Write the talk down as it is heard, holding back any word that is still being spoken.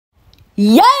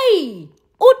Yay!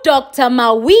 Dr.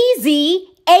 Maweni,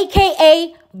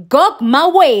 aka Gogo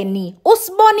Maweni,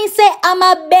 usibonise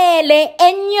amabele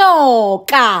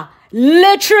enyoka.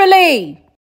 Literally.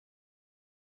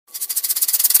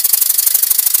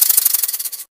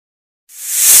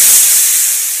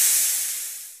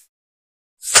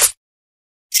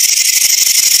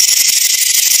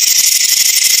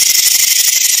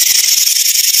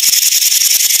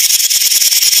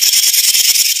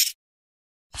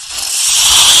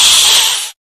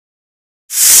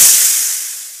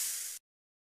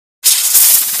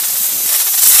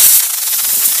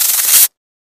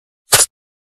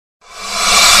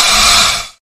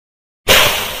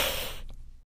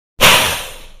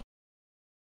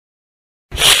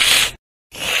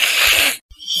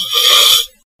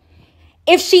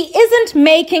 If she isn't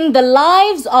making the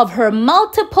lives of her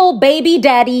multiple baby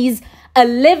daddies a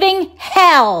living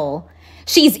hell,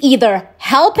 she's either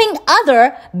helping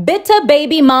other bitter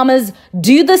baby mamas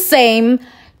do the same,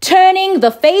 turning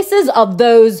the faces of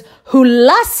those who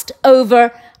lust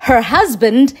over her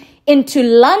husband into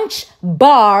lunch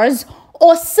bars,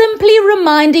 or simply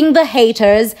reminding the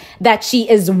haters that she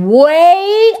is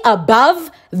way above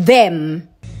them.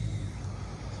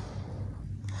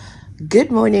 Good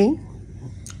morning.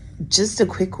 Just a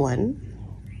quick one.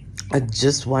 I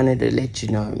just wanted to let you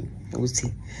know.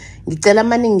 Ukuthi ngicela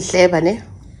manje ngihleba ne.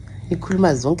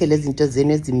 Ngikhuluma zonke lezi zinto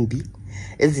zenu ezimbi,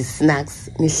 snacks,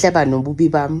 nihleba nobubi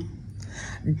bami.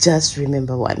 Just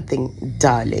remember one thing,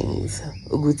 darlings.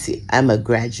 Ukuthi I'm a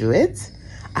graduate.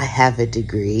 I have a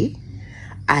degree.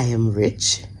 I am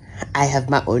rich. I have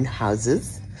my own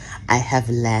houses. I have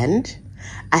land.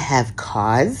 I have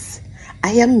cars.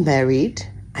 I am married.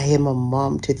 I am a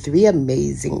mom to 3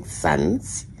 amazing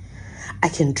sons. I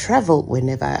can travel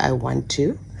whenever I want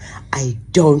to. I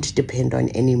don't depend on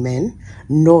any men,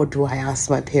 nor do I ask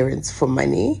my parents for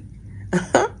money.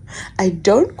 I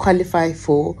don't qualify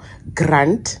for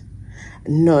grant.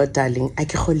 No, darling, I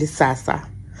can't sasa.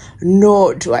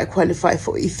 Nor do I qualify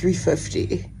for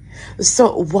E350.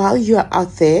 So while you're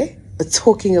out there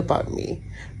talking about me,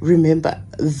 remember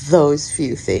those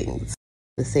few things.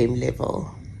 The same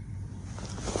level.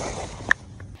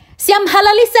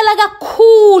 Siyamhalalisela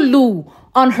kakhulu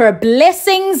on her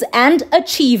blessings and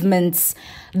achievements.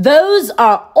 Those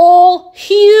are all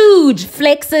huge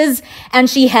flexes, and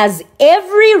she has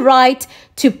every right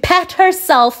to pat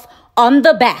herself on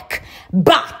the back.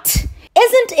 But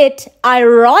isn't it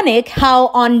ironic how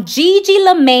on Gigi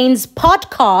Lamaine's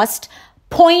podcast,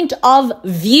 Point of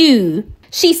View,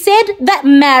 she said that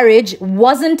marriage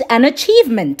wasn't an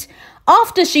achievement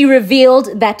after she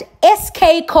revealed that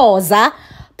SK Khoza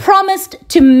promised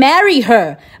to marry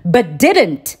her, but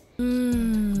didn't.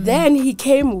 Then he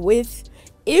came with,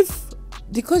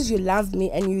 because you love me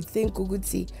and you think,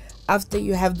 Guguti, after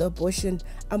you have the abortion,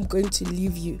 I'm going to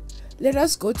leave you. Let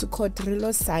us go to court,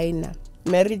 relo sign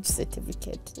marriage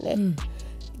certificate.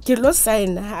 Kilo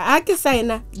sign, hake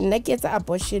sign, naked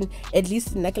abortion, at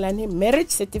least naklane marriage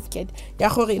certificate.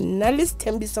 Yahori nalis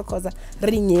tembiso koza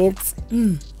ringets.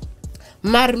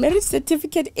 Mar marriage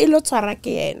certificate ilo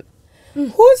twarakien.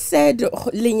 Who said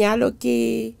lenyalo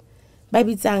ke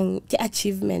babitsang ke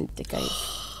achievement, guys?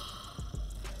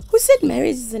 Who said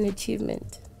marriage is an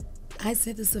achievement? I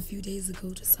said this a few days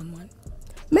ago to someone.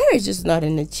 Marriage is not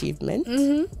an achievement.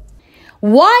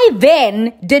 Why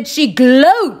then did she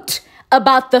gloat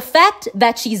about the fact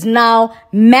that she's now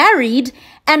married,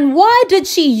 and why did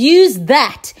she use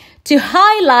that to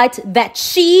highlight that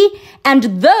she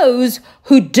and those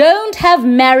who don't have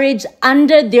marriage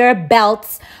under their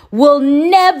belts will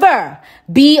never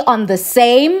be on the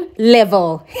same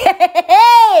level?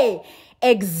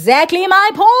 Exactly my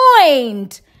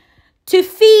point. To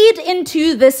feed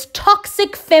into this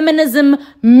toxic feminism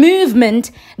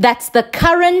movement that's the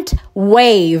current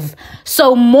wave.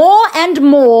 So more and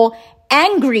more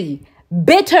angry,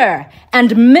 bitter,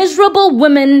 and miserable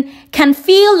women can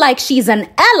feel like she's an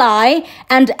ally,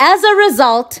 and as a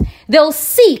result, they'll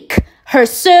seek her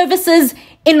services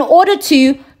in order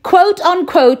to, quote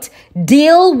unquote,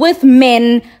 deal with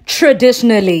men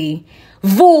traditionally.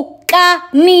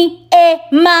 Vukani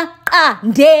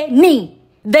emakandeni.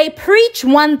 They preach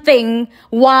one thing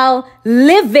while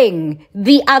living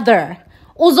the other.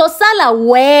 Uzosala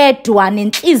wedwa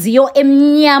nenhliziyo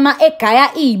emnyama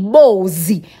egaya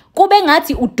ibozi. Kube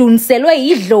ngathi uduniselwe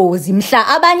idlozi mhla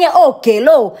abanye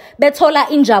ogelo bethola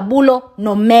injabulo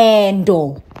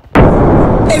nomendo.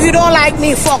 If you don't like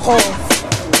me, fuck off.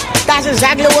 That's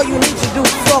exactly what you need to do.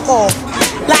 Fuck off.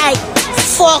 Like,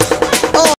 fuck